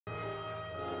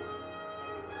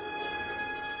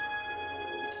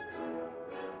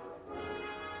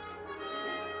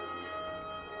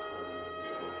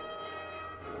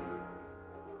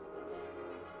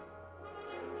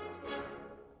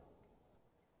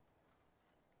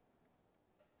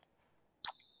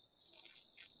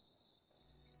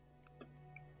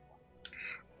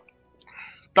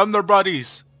Thunder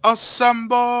Buddies,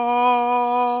 assemble!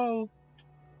 Oh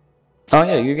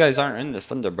yeah, you guys aren't in the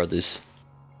Thunder Brothers.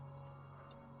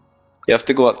 You have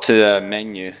to go up to the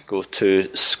menu, go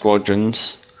to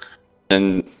Squadrons,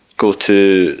 and go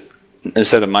to,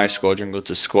 instead of My Squadron, go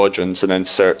to Squadrons, and then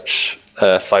search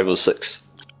 506.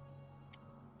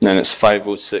 And then it's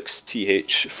 506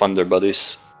 TH Thunder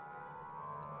Buddies.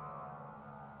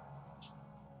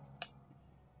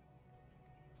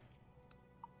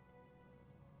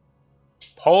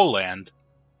 Poland.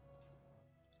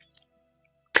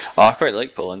 Oh, I quite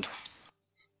like Poland.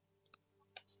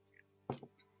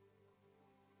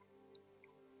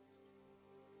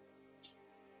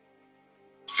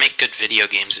 Make good video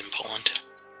games in Poland.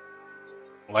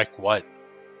 Like what?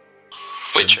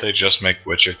 Witcher. Didn't they just make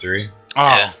Witcher 3? Oh.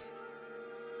 Yeah.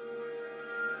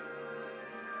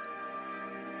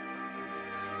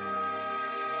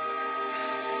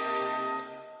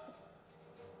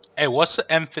 Hey, what's the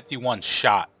M51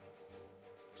 shot?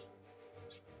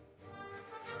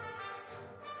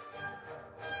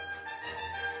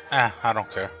 I don't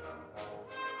care.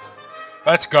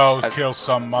 Let's go kill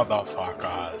some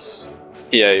motherfuckers.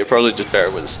 Yeah, you're probably just better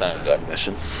with the standard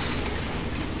ammunition.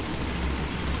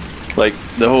 Like,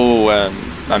 the whole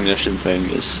ammunition thing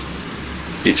is,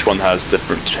 each one has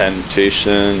different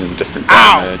penetration and different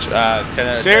damage. Ow! 10 out of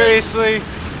 10. Seriously?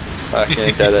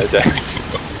 Okay, 10 out of 10.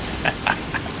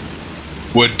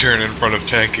 Would turn in front of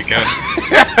tank again.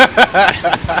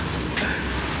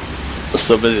 I was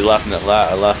so busy laughing at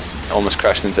that, I almost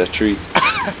crashed into a tree.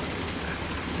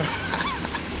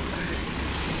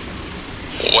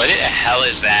 What the hell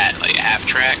is that? Like a half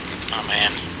track? Oh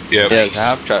man. Yeah, Yeah, it's a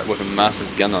half track with a massive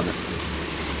gun on it.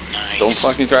 Nice. Don't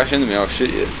fucking crash into me, I'll shoot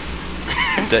you.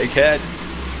 Dickhead.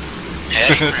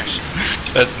 Hey,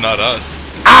 That's not us.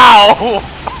 Ow!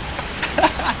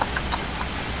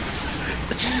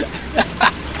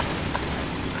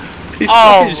 He's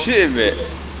Oh. fucking shooting me.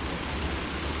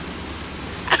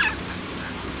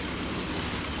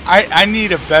 I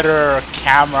need a better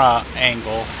camera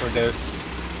angle for this.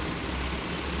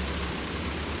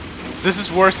 This is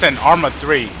worse than Arma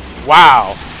 3.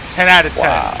 Wow. 10 out of 10.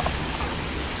 Wow.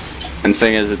 And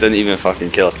thing is, it didn't even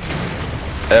fucking kill it.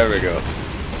 There we go.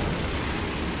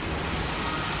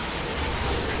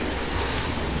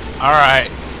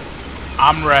 Alright.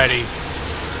 I'm ready.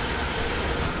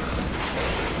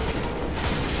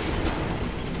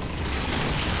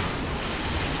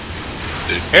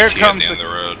 There's Here BT comes at the end of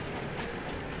the road.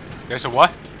 There's a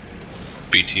what?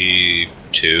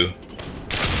 BT2.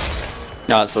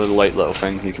 No, it's a light little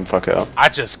thing, you can fuck it up. I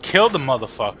just killed the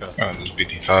motherfucker. Oh, there's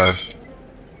BT5.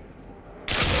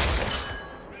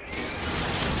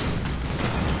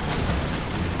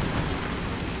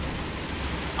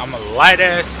 I'm a light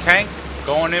ass tank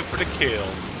going in for the kill.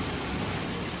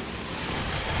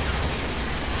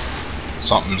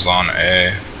 Something's on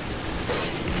A.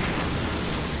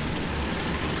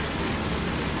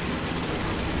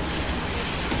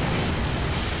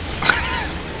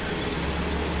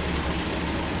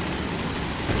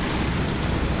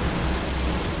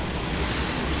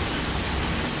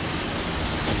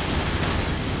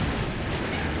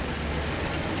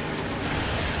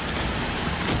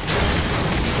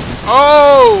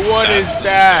 Oh, what is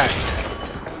that?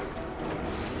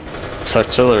 It's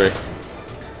artillery.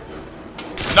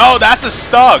 No, that's a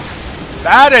stug.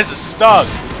 That is a stug.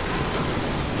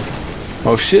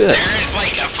 Oh shit. there is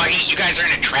like a fucking. You guys are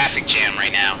in a traffic jam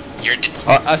right now. You're.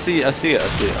 Oh, I see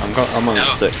it. I'm on No.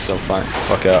 6, so fine.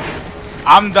 Fuck it up.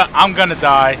 I'm gonna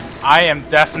die. I am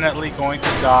definitely going to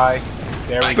die.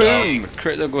 There we go. Boom!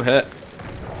 Critical hit.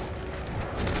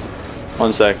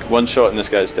 1 sec. One shot and this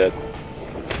guy's dead.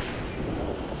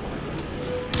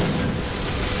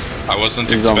 I wasn't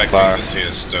He's on expecting fire. to see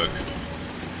a Stug.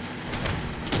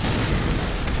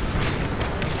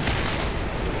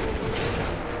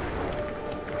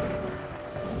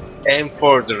 Aim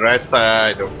for the right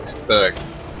side of the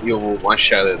Stug. You will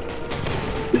one-shot it.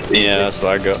 Yeah, that's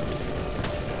what I got.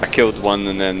 I killed one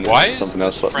and then Why is something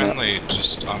this else fucked me up. friendly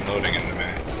just unloading into me?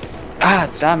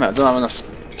 Ah, damn it! I don't have enough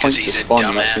points to he's a spawn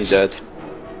and that's me dumbass. dead.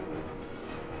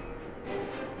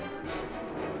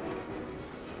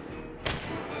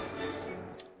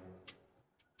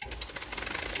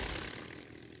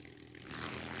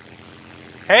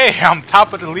 Hey, I'm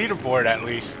top of the leaderboard at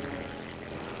least.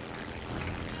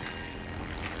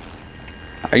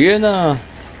 Are you in a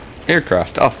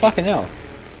aircraft? Oh fucking hell!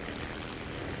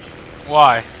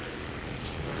 Why?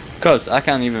 Cause I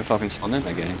can't even fucking spawn in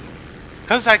again.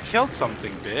 Cause I killed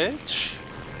something, bitch.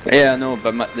 Yeah, I know,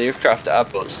 but the aircraft that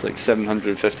I've got's like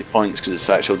 750 points because it's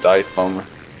actual dive bomber.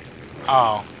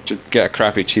 Oh. Should get a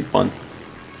crappy cheap one.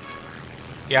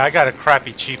 Yeah, I got a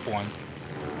crappy cheap one.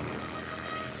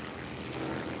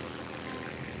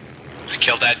 I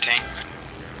killed that tank.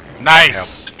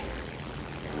 Nice!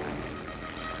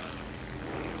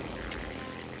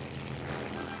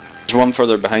 There's one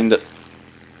further behind it.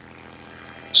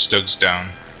 Stug's down.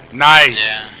 Nice!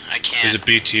 Yeah, I There's can't. a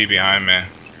BT behind me.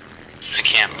 I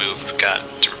can't move.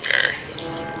 Got to repair.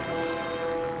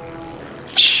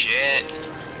 Shit.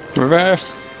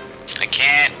 Reverse! I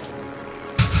can't.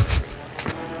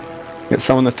 Get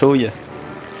someone to tow you.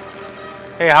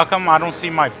 Hey, how come I don't see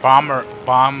my bomb?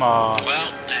 Well,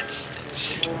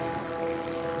 that's.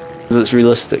 Because it's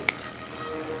realistic.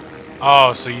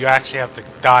 Oh, so you actually have to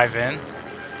dive in?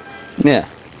 Yeah,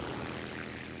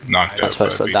 Knocked out that's why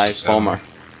by it's a BT dive 7. bomber.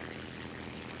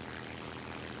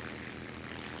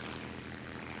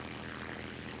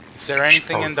 Is there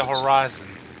anything in the horizon?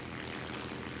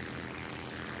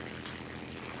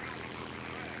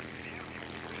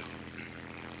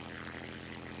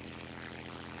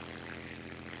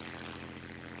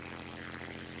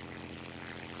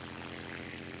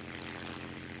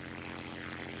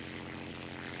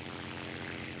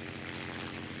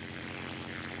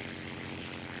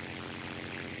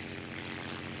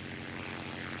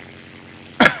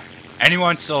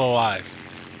 Anyone still alive?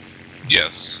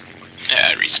 Yes.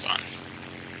 Yeah, respawn.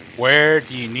 Where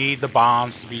do you need the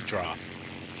bombs to be dropped?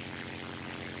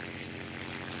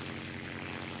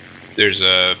 There's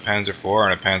a Panzer IV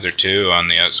and a Panzer II on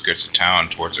the outskirts of town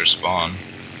towards their spawn.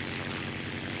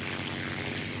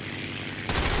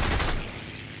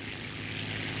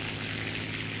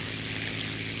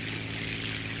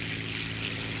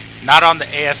 Not on the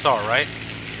ASR, right?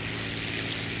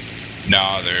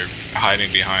 No, they're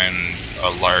hiding behind a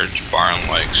large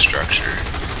barn-like structure.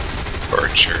 Or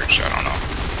a church, I don't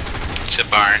know. It's a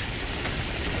barn.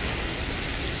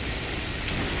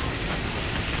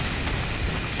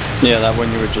 Yeah, that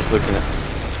one you were just looking at.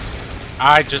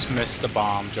 I just missed the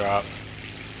bomb drop.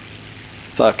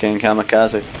 Fucking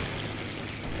kamikaze.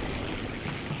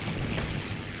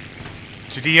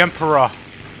 To the Emperor.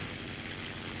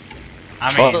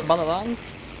 I For the mean, motherland?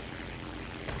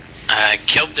 I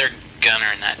killed their gunner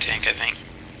in that tank, I think.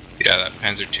 Yeah, that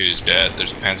Panzer II is dead.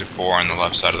 There's a Panzer IV on the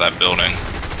left side of that building.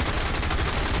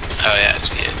 Oh yeah, I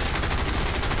see it.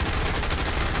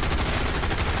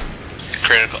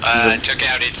 Critical. I took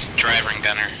out its driver and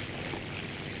gunner.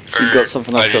 You got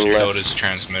something I off to just the killed left. his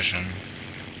transmission.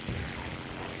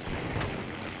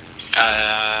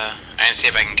 I can see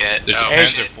if I can get. There's a Oh, Panzer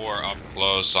shit. IV up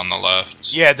close on the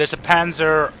left. yeah, there's a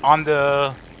Panzer on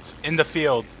in the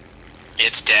field.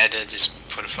 It's dead. I just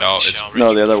put a fucking No, it's- shell. right No,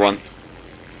 in the other front. one.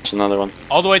 There's another one.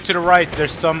 All the way to the right,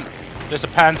 there's a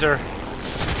Panzer.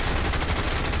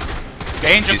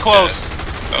 Danger He's close. dead.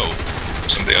 Oh,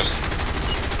 somebody else.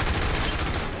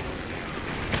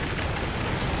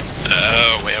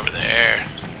 Oh, way over there.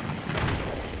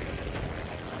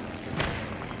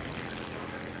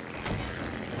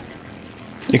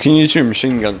 You can use your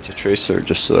machine gun to tracer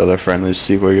just so other friendlies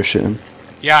see where you're shooting.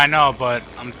 Yeah, I know, but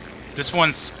this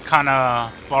one's kind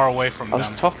of far away from I was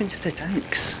them. talking to the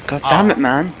tanks. God damn Oh. it,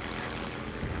 man.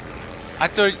 I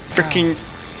thought Freaking.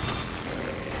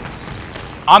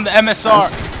 on the MSR.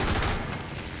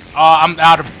 Oh, I'm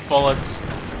out of bullets.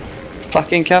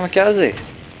 Fucking kamikaze.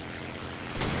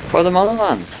 For the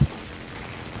motherland.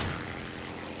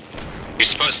 You're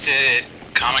supposed to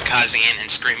kamikaze in and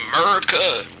scream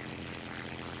America.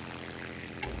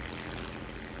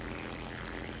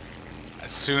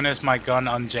 As soon as my gun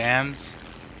unjams.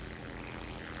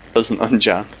 Doesn't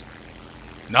unjam.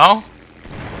 No?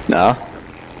 No.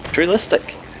 It's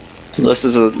realistic. Unless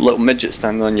there's a little midget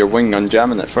standing on your wing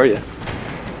unjamming it for you.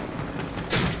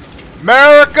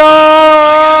 America!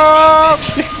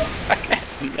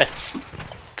 Yes.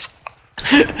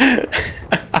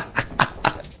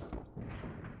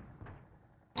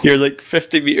 You're like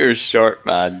 50 meters short,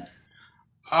 man.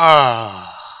 Ah.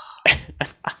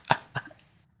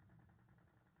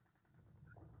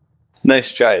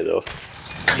 Nice try, though.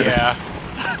 Yeah.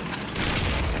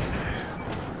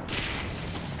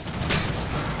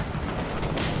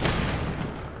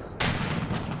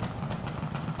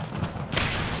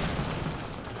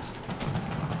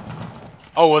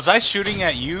 Oh, was I shooting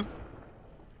at you?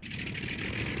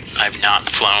 I've not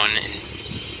flown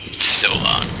in so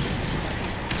long.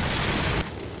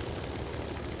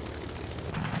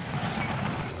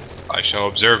 I shall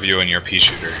observe you in your pea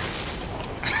shooter.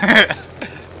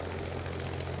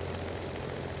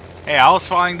 Hey, I was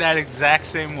flying that exact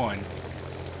same one.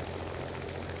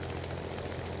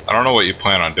 I don't know what you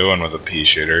plan on doing with a pea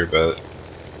shooter, but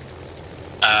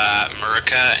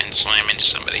America and slam into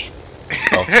somebody.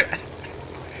 oh,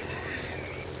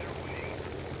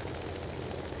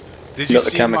 Did you Got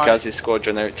the see kamikaze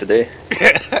squadron out today.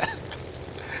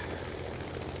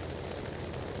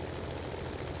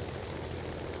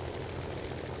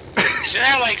 Isn't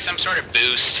there like some sort of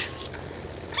boost?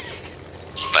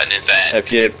 What button is that?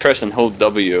 If you press and hold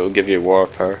W, it'll give you war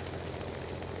power.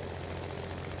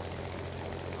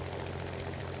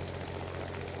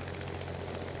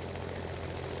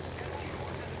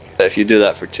 But if you do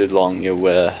that for too long,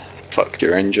 you'll fuck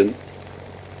your engine.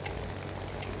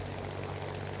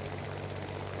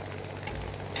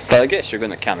 But I guess you're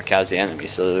going to kamikaze enemy,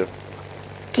 so it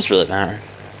doesn't really matter.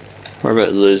 We're about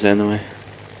to lose anyway.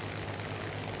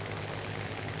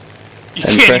 You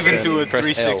And can't press even do a press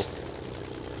 360.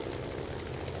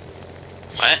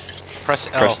 What? Press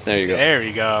L. Press- there you go. There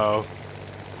we go.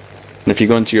 And if you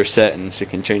go into your settings, you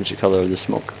can change the color of the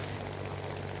smoke.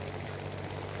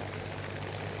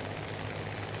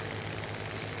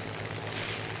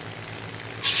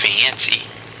 Fancy.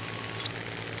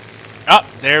 Oh,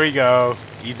 there we go.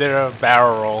 You did a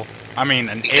barrel roll. I mean,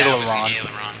 an That was an aileron.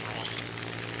 aileron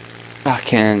roll. I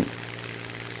can't.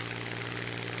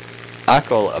 I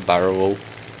call it a barrel roll.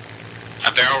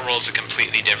 A barrel roll's a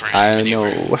completely different I maneuver.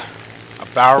 know. A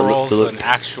barrel The look- roll's the look. an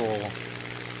actual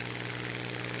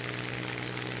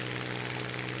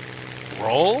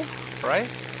roll, right?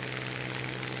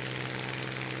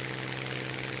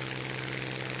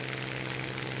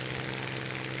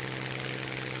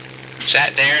 Is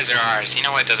that theirs or ours? You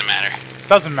know what? Doesn't matter.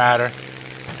 Doesn't matter.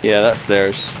 Yeah, that's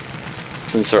theirs.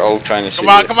 Since they're all trying to shoot Come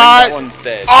on, you. come I think on! That one's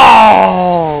dead.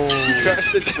 Oh! You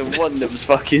crashed into the one that was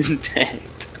fucking dead.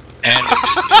 And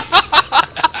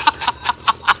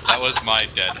that was my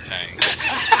dead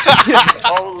tank.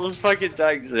 All those fucking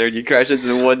tanks there, and you crashed into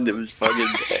the one that was fucking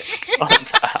dead. Oh,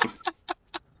 damn.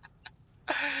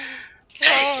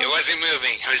 Hey, it wasn't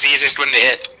moving. It was the easiest one to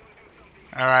hit.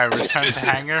 Alright, return to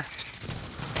hangar.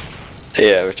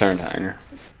 Yeah, return to hangar.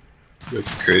 That's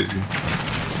crazy.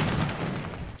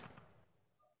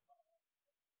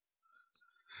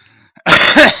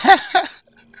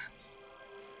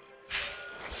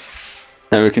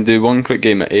 Now we can do one quick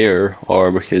game of air,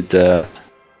 or we could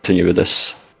continue with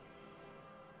this.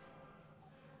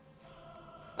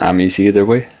 I'm easy either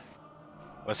way.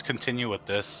 Let's continue with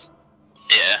this.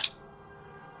 Yeah.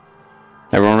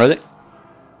 Everyone ready?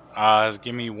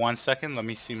 Give me 1 second. Let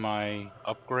me see my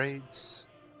upgrades.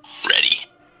 Ready.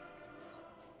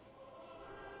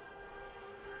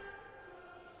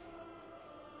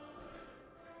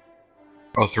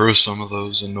 I'll throw some of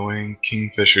those annoying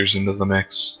kingfishers into the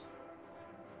mix.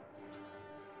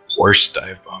 Worst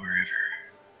dive bomber ever.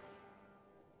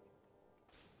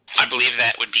 I believe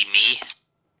that would be me.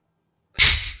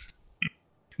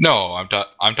 No,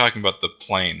 I'm talking about the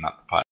plane, not the pilot.